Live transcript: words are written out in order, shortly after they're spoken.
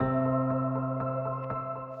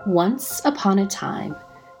Once upon a time,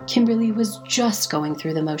 Kimberly was just going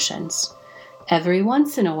through the motions. Every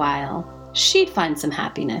once in a while, she'd find some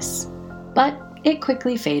happiness, but it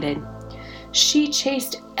quickly faded. She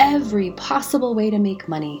chased every possible way to make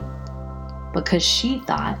money because she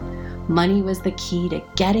thought money was the key to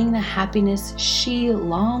getting the happiness she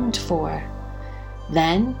longed for.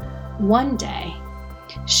 Then, one day,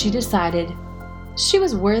 she decided she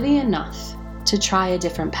was worthy enough to try a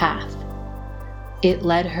different path. It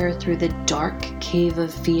led her through the dark cave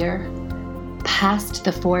of fear, past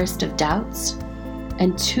the forest of doubts,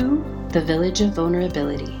 and to the village of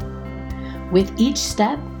vulnerability. With each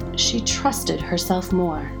step, she trusted herself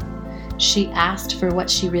more. She asked for what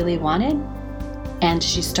she really wanted, and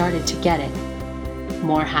she started to get it.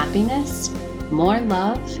 More happiness, more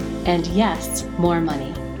love, and yes, more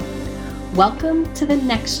money. Welcome to the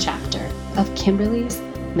next chapter of Kimberly's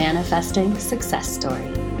Manifesting Success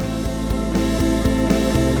Story.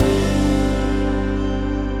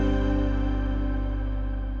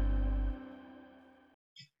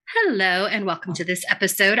 Hello, and welcome to this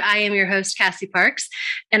episode. I am your host, Cassie Parks,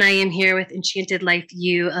 and I am here with Enchanted Life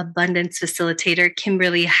U Abundance Facilitator,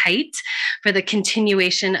 Kimberly Height, for the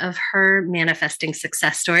continuation of her Manifesting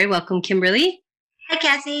Success Story. Welcome, Kimberly. Hi,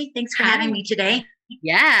 Cassie. Thanks for having me today.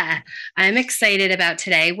 Yeah, I'm excited about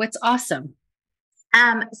today. What's awesome?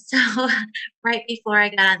 So right before I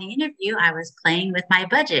got on the interview, I was playing with my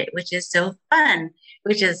budget, which is so fun,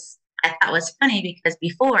 I thought was funny because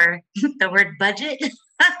before the word budget,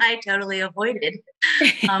 I totally avoided.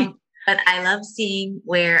 But I love seeing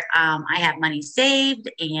where I have money saved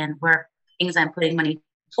and where things I'm putting money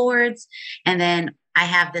towards. And then I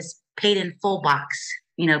have this paid in full box,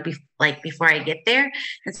 before I get there.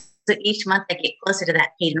 And so each month I get closer to that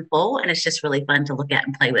paid in full, and it's just really fun to look at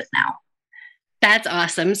and play with now. That's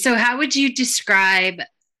awesome. So how would you describe,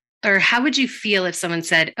 or how would you feel if someone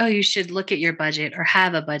said, oh, you should look at your budget or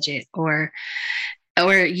have a budget, or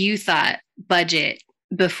you thought budget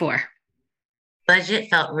before? Budget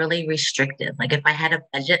felt really restrictive. Like if I had a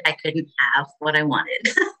budget, I couldn't have what I wanted.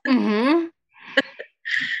 Mm-hmm.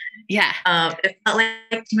 Yeah. It felt like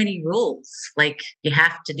too many rules. Like you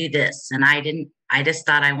have to do this. And I just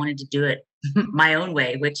thought I wanted to do it my own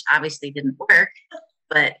way, which obviously didn't work,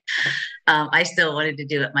 but I still wanted to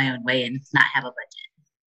do it my own way and not have a budget.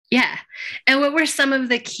 Yeah. And what were some of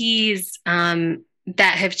the keys that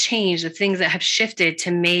have changed, the things that have shifted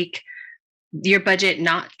to make your budget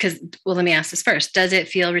let me ask this first. Does it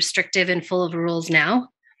feel restrictive and full of rules now?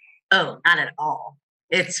 Oh, not at all.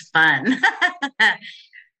 It's fun.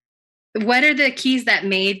 What are the keys that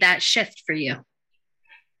made that shift for you?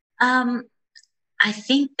 I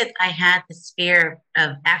think that I had this fear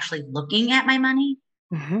of actually looking at my money.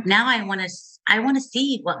 Mm-hmm. Now I want to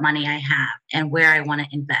see what money I have and where I want to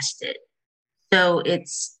invest it. So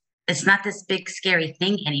it's not this big scary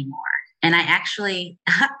thing anymore. And I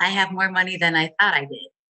have more money than I thought I did.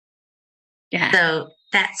 Yeah. So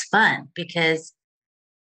that's fun because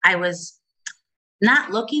I was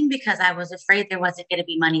not looking because I was afraid there wasn't going to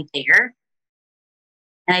be money there.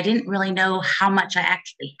 And I didn't really know how much I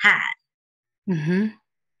actually had. Mm-hmm.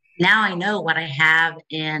 Now I know what I have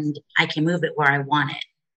and I can move it where I want it.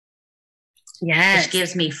 Yes. Which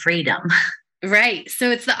gives me freedom. Right.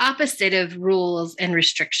 So it's the opposite of rules and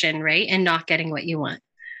restriction, right? And not getting what you want.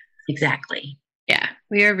 Exactly. Yeah.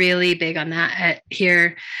 We are really big on that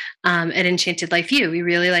here at Enchanted Life U. We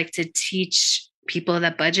really like to teach people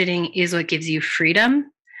that budgeting is what gives you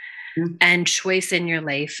freedom and choice in your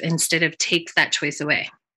life instead of takes that choice away.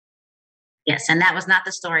 Yes. And that was not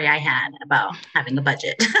the story I had about having a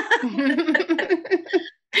budget.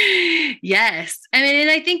 Yes. I mean,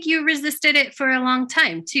 and I think you resisted it for a long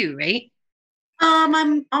time too, right? I've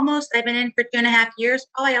been in for 2.5 years,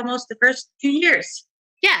 probably almost the first 2 years.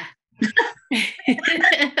 Yeah.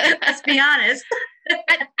 Let's be honest.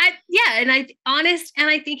 And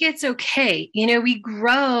I think it's okay. We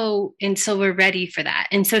grow until we're ready for that.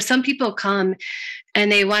 And so some people come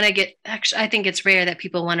and they want to I think it's rare that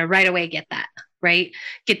people want to right away get that, right?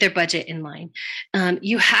 Get their budget in line.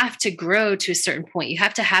 You have to grow to a certain point. You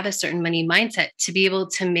have to have a certain money mindset to be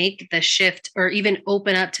able to make the shift or even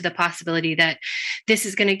open up to the possibility that this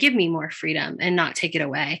is going to give me more freedom and not take it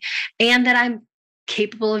away. And that I'm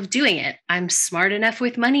capable of doing it. I'm smart enough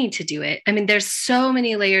with money to do it. I mean, there's so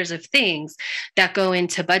many layers of things that go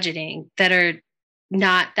into budgeting that are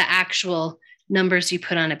not the actual numbers you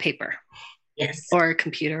put on a paper. Yes. Or a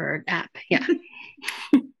computer or app. Yeah.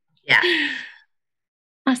 Yeah.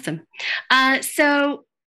 Awesome. So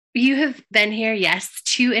you have been here,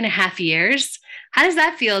 2.5 years. How does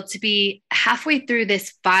that feel to be halfway through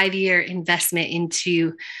this 5-year investment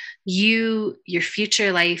into you, your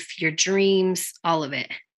future life, your dreams, all of it?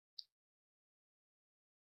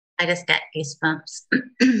 I just got goosebumps.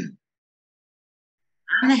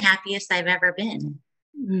 I'm the happiest I've ever been.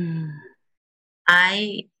 Mm.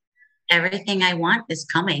 I Everything I want is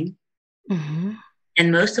coming, Mm-hmm.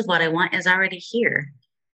 and most of what I want is already here.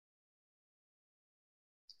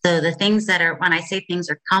 So the things that are, when I say things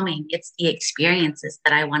are coming, it's the experiences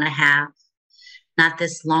that I want to have, not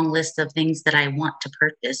this long list of things that I want to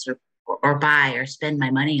purchase or buy or spend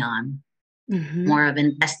my money on. Mm-hmm. More of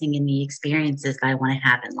investing in the experiences that I want to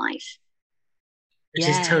have in life, which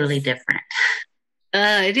is Yes. totally different.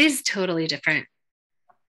 It is totally different.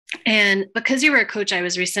 And because you were a coach, I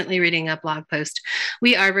was recently reading a blog post.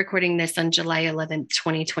 We are recording this on July 11th,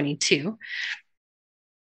 2022.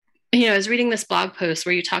 I was reading this blog post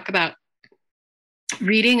where you talk about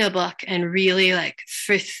reading a book and really like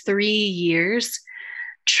for 3 years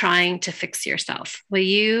trying to fix yourself. Will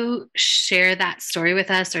you share that story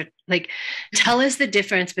with us, or like tell us the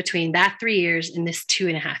difference between that 3 years and this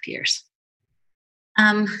 2.5 years?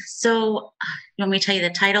 So you want me to tell you the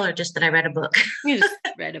title or just that I read a book? You just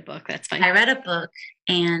read a book. That's fine. I read a book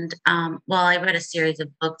and, I read a series of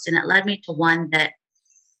books, and it led me to one that,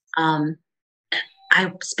 I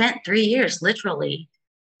spent 3 years literally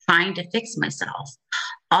trying to fix myself.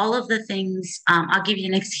 All of the things, I'll give you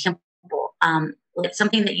an example. Like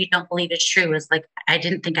something that you don't believe is true is like, I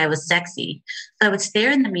didn't think I was sexy. So I would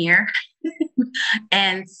stare in the mirror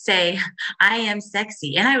and say, I am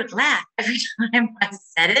sexy. And I would laugh every time I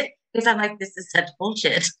said it because I'm like, this is such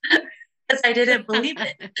bullshit because I didn't believe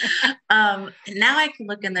it. Now I can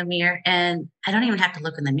look in the mirror and I don't even have to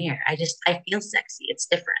look in the mirror. I feel sexy. It's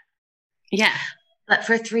different. Yeah. But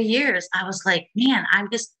for 3 years, I was like, man,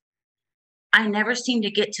 I never seemed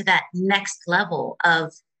to get to that next level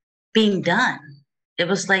of being done. It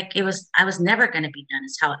was like, I was never going to be done,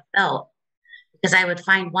 is how it felt. Because I would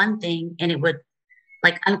find one thing and it would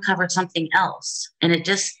like uncover something else. And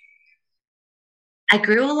I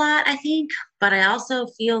grew a lot, I think, but I also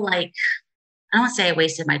feel like, I don't want to say I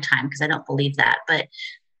wasted my time because I don't believe that. But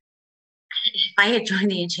if I had joined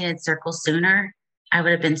the Enchanted Circle sooner, I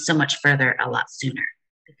would have been so much further a lot sooner.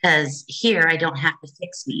 Because here I don't have to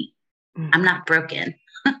fix me. I'm not broken.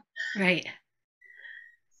 Right.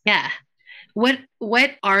 Yeah. What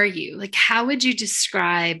are you? Like, how would you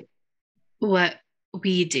describe what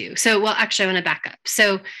we do? So, well, actually, I want to back up.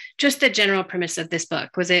 So, just the general premise of this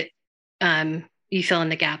book, was it, you fill in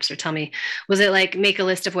the gaps or tell me, was it like make a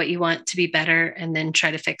list of what you want to be better and then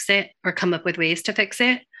try to fix it or come up with ways to fix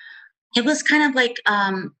it? It was kind of like,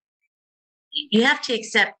 you have to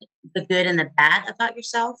accept the good and the bad about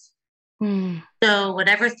yourself. So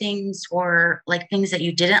whatever things were like things that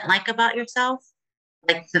you didn't like about yourself,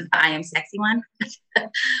 like the I am sexy one.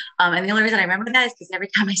 And the only reason I remember that is because every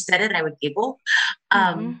time I said it, I would giggle.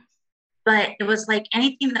 But it was like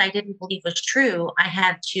anything that I didn't believe was true, I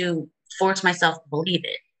had to force myself to believe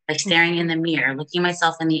it, like staring in the mirror, looking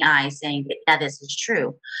myself in the eye, saying, yeah, this is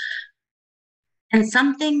true. And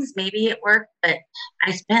some things, maybe it worked, but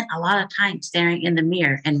I spent a lot of time staring in the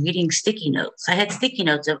mirror and reading sticky notes. I had sticky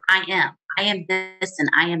notes of I am this and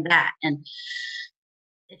I am that. And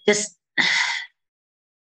it just,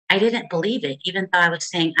 I didn't believe it, even though I was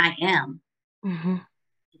saying I am.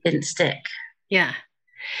 It didn't stick. Yeah.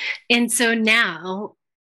 And so now,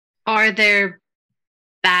 are there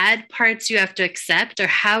bad parts you have to accept, or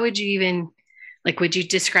how would you even, like, would you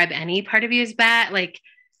describe any part of you as bad? Like,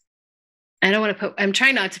 I'm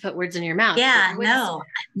trying not to put words in your mouth. Yeah, no,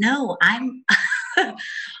 I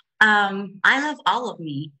love all of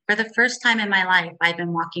me. For the first time in my life, I've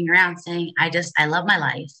been walking around saying, I love my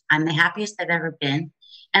life. I'm the happiest I've ever been.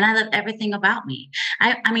 And I love everything about me.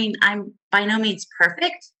 I mean, I'm by no means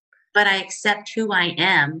perfect, but I accept who I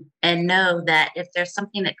am and know that if there's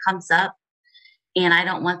something that comes up and I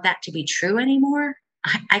don't want that to be true anymore,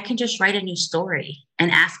 I can just write a new story and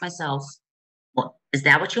ask myself, well, is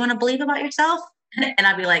that what you want to believe about yourself? And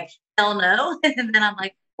I'd be like, hell no. And then I'm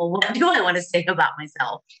like, well, what do I want to say about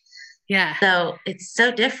myself? Yeah. So it's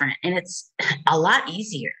so different and it's a lot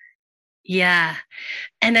easier. Yeah.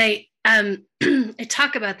 And I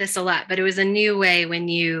talk about this a lot, but it was a new way when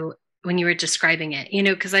you were describing it,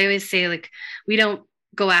 because I always say, like, we don't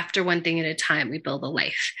go after one thing at a time, we build a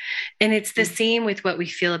life. And it's the same with what we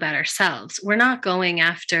feel about ourselves. We're not going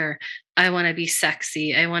after, I want to be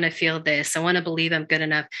sexy, I want to feel this, I want to believe I'm good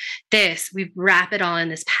enough. We wrap it all in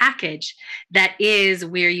this package that is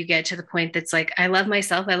where you get to the point that's like, I love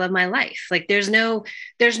myself, I love my life. Like there's no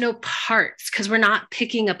parts, because we're not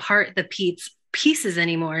picking apart the pieces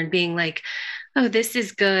anymore and being like, oh, this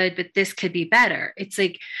is good, but this could be better. It's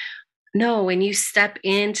like no, when you step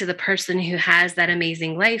into the person who has that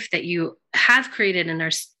amazing life that you have created and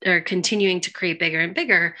are continuing to create bigger and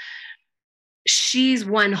bigger, she's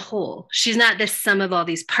one whole. She's not this sum of all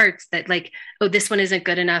these parts that like, oh, this one isn't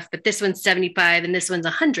good enough, but this one's 75 and this one's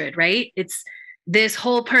 100, right? It's this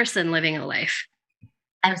whole person living a life.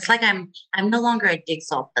 And it's like I'm no longer a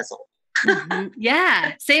jigsaw puzzle. Mm-hmm.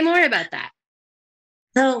 Yeah. Say more about that.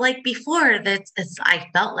 So like before I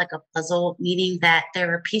felt like a puzzle, meaning that there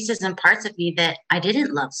were pieces and parts of me that I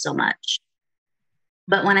didn't love so much.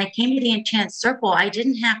 But when I came to the Enchanted Circle, I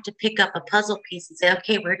didn't have to pick up a puzzle piece and say,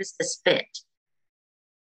 okay, where does this fit?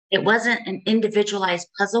 It wasn't an individualized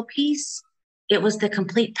puzzle piece. It was the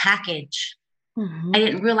complete package. Mm-hmm. I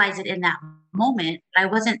didn't realize it in that moment, but I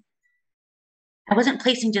wasn't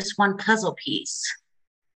placing just one puzzle piece.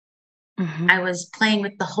 Mm-hmm. I was playing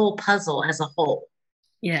with the whole puzzle as a whole.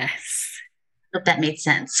 Yes. Hope that made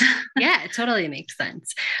sense. Yeah, it totally makes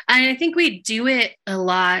sense. And I think we do it a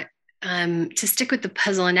lot. To stick with the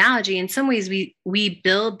puzzle analogy, in some ways we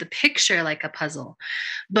build the picture like a puzzle,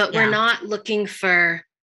 but we're not looking for,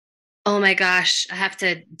 oh my gosh, I have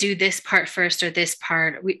to do this part first or this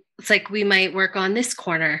part. It's like we might work on this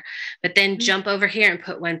corner, but then jump over here and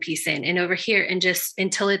put one piece in and over here and just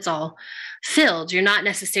until it's all filled. You're not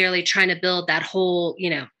necessarily trying to build that whole,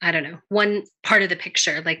 I don't know, one part of the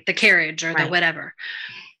picture, like the carriage or the whatever.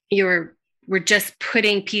 We're just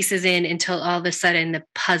putting pieces in until all of a sudden the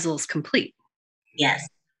puzzle's complete. Yes.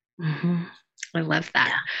 Mm-hmm. I love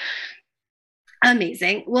that. Yeah.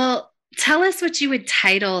 Amazing. Well, tell us what you would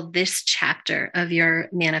title this chapter of your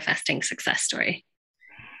manifesting success story.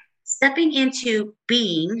 Stepping into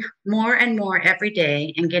being more and more every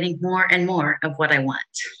day and getting more and more of what I want.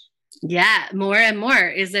 Yeah, more and more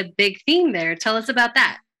is a big theme there. Tell us about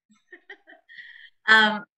that.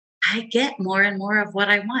 I get more and more of what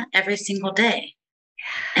I want every single day.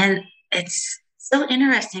 And it's so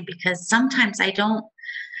interesting because sometimes I don't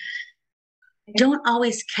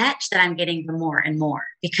always catch that I'm getting the more and more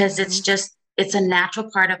because it's a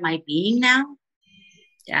natural part of my being now.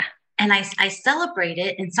 Yeah. And I celebrate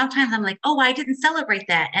it. And sometimes I'm like, oh, I didn't celebrate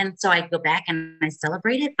that. And so I go back and I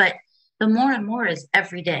celebrate it. But the more and more is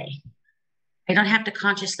every day. I don't have to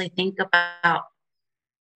consciously think about,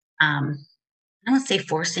 I don't want to say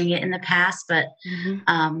forcing it in the past, but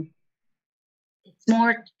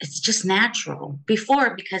it's just natural.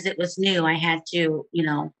 Before, because it was new, I had to,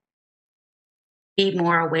 be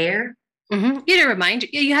more aware. Mm-hmm. You had to remind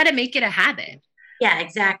you had to make it a habit. Yeah,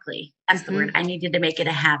 exactly. That's the word. I needed to make it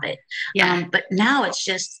a habit. Yeah. But now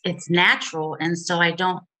it's natural. And so I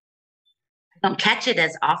don't catch it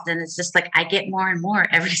as often. It's just like I get more and more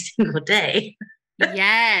every single day.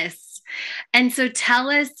 Yes. And so tell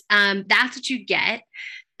us, that's what you get,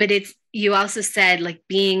 but you also said like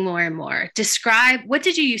being more and more. Describe, what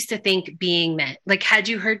did you used to think being meant? Like, had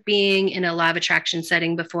you heard being in a law of attraction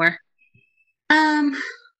setting before?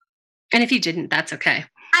 And if you didn't, that's okay.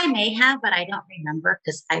 I may have, but I don't remember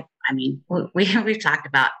because we've talked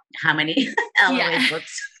about how many LOA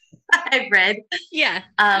books I've read. Yeah.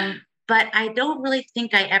 But I don't really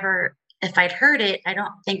think if I'd heard it, I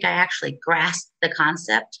don't think I actually grasped the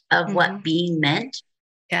concept of what being meant.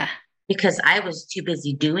 Yeah. Because I was too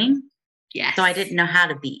busy doing. Yes. So I didn't know how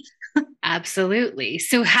to be. Absolutely.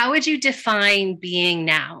 So how would you define being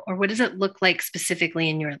now? Or what does it look like specifically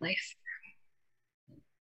in your life?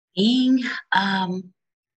 Being, I'm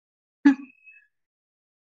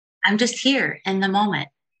just here in the moment.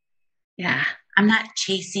 Yeah. I'm not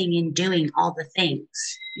chasing and doing all the things.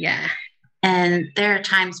 Yeah. And there are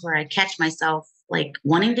times where I catch myself like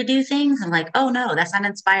wanting to do things. I'm like, oh no, that's not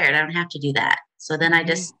inspired. I don't have to do that. So then I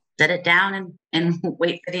just set it down and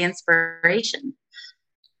wait for the inspiration.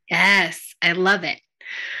 Yes, I love it.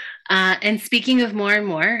 And speaking of more and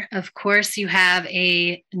more, of course, you have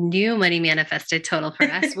a new money manifested total for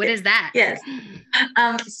us. What is that? Yes.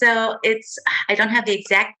 So I don't have the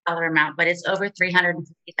exact dollar amount, but it's over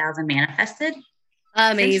 350,000 manifested.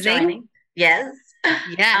 Amazing. Yes.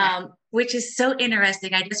 Yeah. Which is so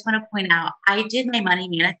interesting. I just want to point out, I did my money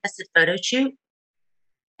manifested photo shoot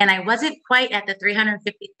and I wasn't quite at the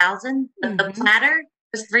 350,000. The platter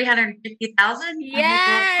was 350,000.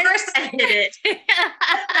 Yes. Of course I did it.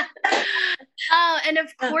 Oh, and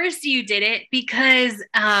of course you did it because,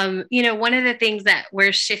 one of the things that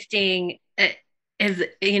we're shifting is,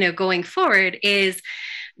 going forward is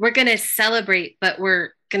we're going to celebrate, but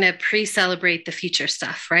we're going to pre-celebrate the future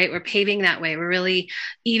stuff, right? We're paving that way. We're really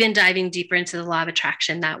even diving deeper into the law of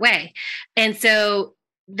attraction that way. And so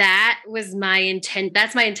that was my intent.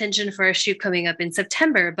 That's my intention for a shoot coming up in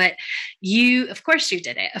September. But of course you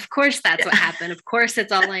did it. Of course that's what happened. Of course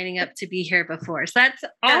it's all lining up to be here before. So that's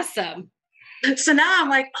awesome. So now I'm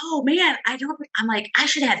like, oh man, I'm like, I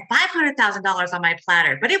should have had $500,000 on my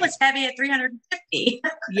platter, but it was heavy at 350.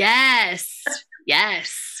 Yes.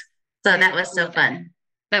 Yes. So that was so fun.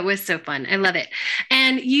 That was so fun. I love it.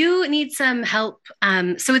 And you need some help.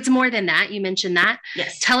 So it's more than that. You mentioned that.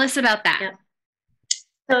 Yes. Tell us about that. Yep.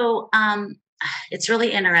 So it's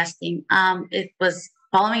really interesting. It was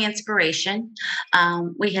following inspiration.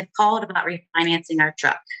 We had called about refinancing our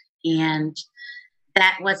truck, and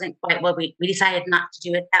that wasn't quite what we decided not to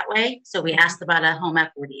do it that way. So we asked about a home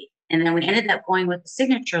equity, and then we ended up going with a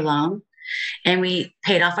signature loan, and we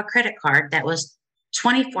paid off a credit card that was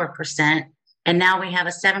 24%. And now we have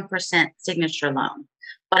a 7% signature loan,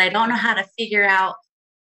 but I don't know how to figure out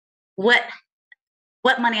what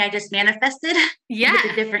money I just manifested with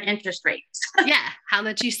the different interest rates. Yeah. How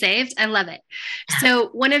much you saved. I love it. So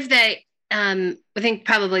one of the, I think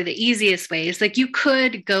probably the easiest ways, like you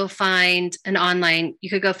could go find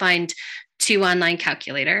two online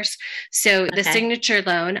calculators. So the signature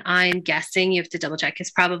loan, I'm guessing you have to double check,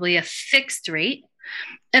 is probably a fixed rate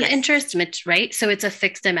of interest, right? So it's a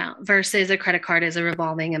fixed amount versus a credit card is a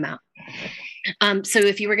revolving amount. So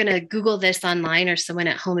if you were going to Google this online, or someone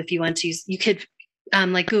at home, if you want to use, you could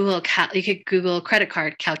you could Google credit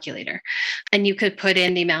card calculator, and you could put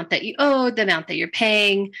in the amount that you owe, the amount that you're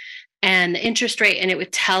paying, and the interest rate, and it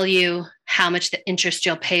would tell you how much the interest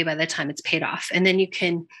you'll pay by the time it's paid off. And then you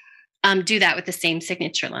can do that with the same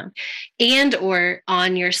signature loan, and or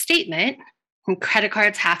on your statement. Credit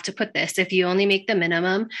cards have to put this. If you only make the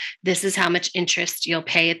minimum, this is how much interest you'll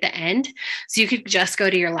pay at the end. So you could just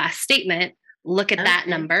go to your last statement, look at that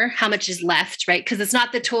number, how much is left, right? Because it's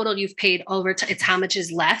not the total you've paid over time, it's how much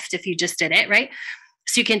is left if you just did it, right?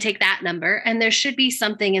 So you can take that number, and there should be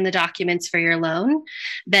something in the documents for your loan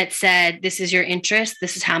that said, this is your interest,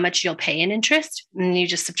 this is how much you'll pay in interest, and you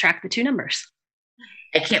just subtract the two numbers.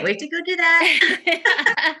 I can't wait to go do that.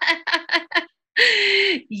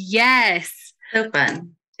 Yes. So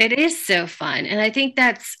fun. It is so fun. And I think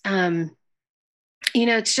that's,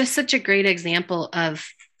 it's just such a great example of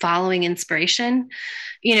following inspiration.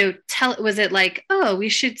 Was it like, oh, we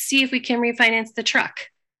should see if we can refinance the truck?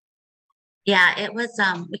 Yeah, it was,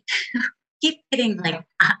 we keep getting like,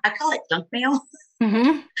 I call it junk mail.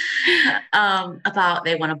 About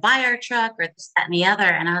they want to buy our truck or this, that, and the other.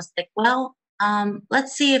 And I was like, well,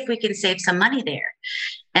 let's see if we can save some money there.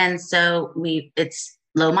 And so it's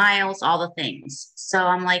low miles, all the things. So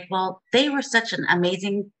I'm like, well, they were such an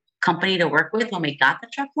amazing company to work with when we got the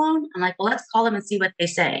truck loan. I'm like, well, let's call them and see what they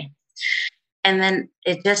say. And then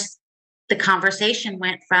the conversation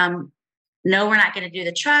went from, no, we're not going to do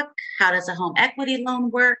the truck. How does a home equity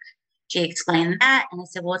loan work? She explained that. And I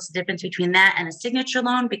said, well, what's the difference between that and a signature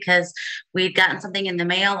loan? Because we'd gotten something in the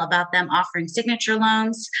mail about them offering signature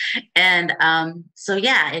loans. And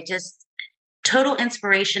it just, total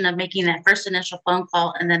inspiration of making that first initial phone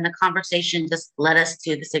call, and then the conversation just led us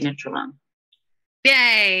to the signature loan.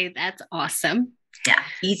 Yay, that's awesome. Yeah,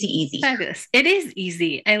 easy. Fabulous. It is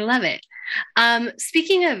easy. I love it.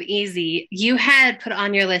 Speaking of easy, you had put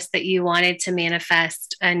on your list that you wanted to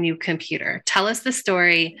manifest a new computer. Tell us the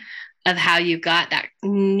story of how you got that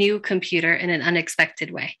new computer in an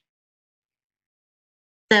unexpected way.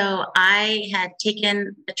 So I had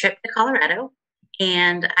taken a trip to Colorado.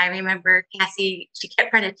 And I remember Cassie, she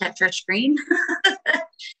kept trying to touch her screen.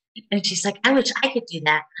 And she's like, I wish I could do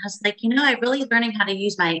that. I was like, I'm really learning how to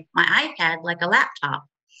use my iPad like a laptop.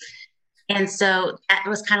 And so that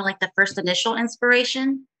was kind of like the first initial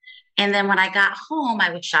inspiration. And then when I got home,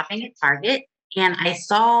 I was shopping at Target, and I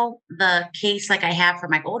saw the case like I have for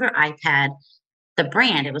my older iPad, the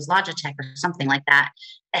brand, it was Logitech or something like that.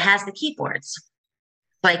 It has the keyboards.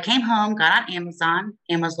 So I came home, got on Amazon,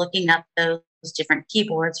 and was looking up those different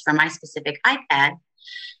keyboards for my specific iPad.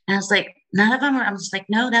 And I was like, none of them I'm just like,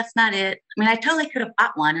 no, that's not it. I mean, I totally could have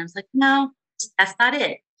bought one. I was like, no, that's not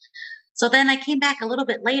it. So then I came back a little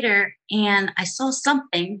bit later, and I saw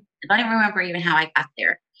something. I don't even remember even how I got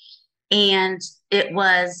there. And it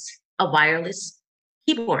was a wireless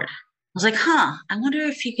keyboard. I was like, I wonder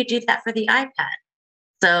if you could do that for the iPad.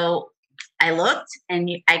 So I looked, and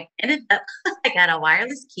I ended up, I got a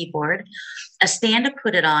wireless keyboard, a stand to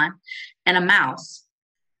put it on, and a mouse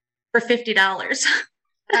for $50.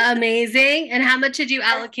 Amazing. And how much had you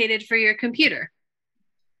allocated for your computer?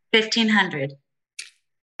 $1,500.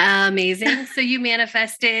 Amazing. So you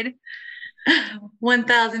manifested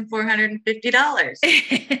 $1,450.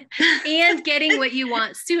 And getting what you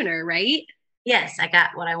want sooner, right? Yes, I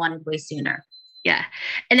got what I wanted way sooner. Yeah.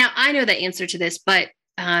 And now I know the answer to this, but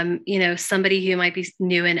somebody who might be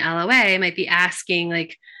new in LOA might be asking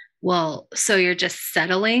like, well, so you're just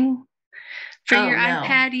settling for your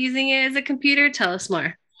iPad using it as a computer? Tell us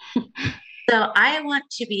more. So I want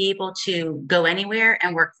to be able to go anywhere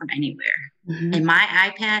and work from anywhere. Mm-hmm. And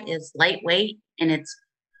my iPad is lightweight, and it's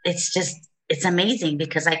amazing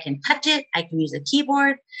because I can touch it. I can use a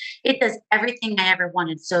keyboard. It does everything I ever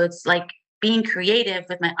wanted. So it's like being creative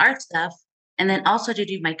with my art stuff, and then also to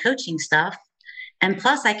do my coaching stuff. And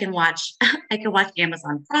plus I can watch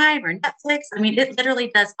Amazon Prime or Netflix. I mean, it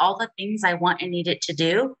literally does all the things I want and need it to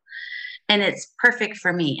do. And it's perfect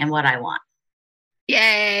for me and what I want.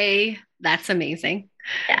 Yay. That's amazing.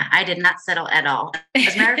 Yeah, I did not settle at all.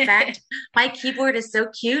 As a matter of fact, my keyboard is so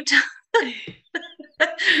cute.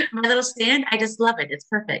 My little stand, I just love it. It's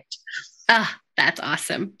perfect. Oh, that's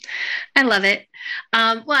awesome. I love it.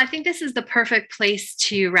 Well, I think this is the perfect place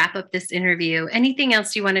to wrap up this interview. Anything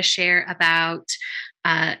else you want to share about,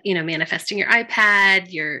 manifesting your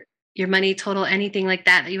iPad, your money total, anything like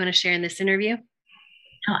that you want to share in this interview?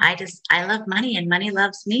 No, I love money, and money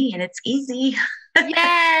loves me, and it's easy.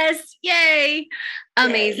 Yes. Yay.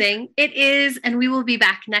 Amazing. Yay. It is. And we will be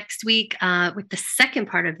back next week with the second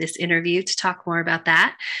part of this interview to talk more about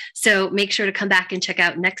that. So make sure to come back and check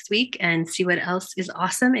out next week and see what else is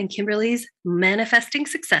awesome in Kimberly's manifesting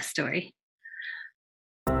success story.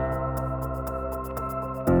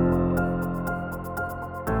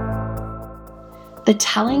 The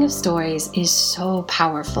telling of stories is so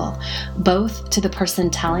powerful, both to the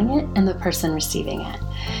person telling it and the person receiving it.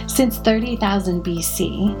 Since 30,000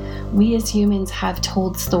 BC, we as humans have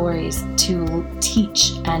told stories to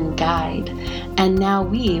teach and guide. And now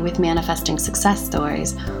we, with Manifesting Success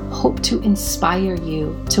Stories, hope to inspire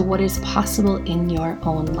you to what is possible in your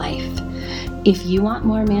own life. If you want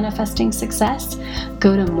more manifesting success,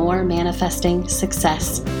 go to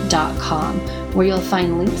moremanifestingsuccess.com, where you'll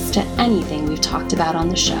find links to anything we've talked about on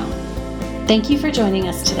the show. Thank you for joining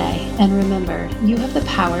us today, and remember, you have the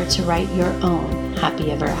power to write your own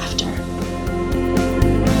happy ever after.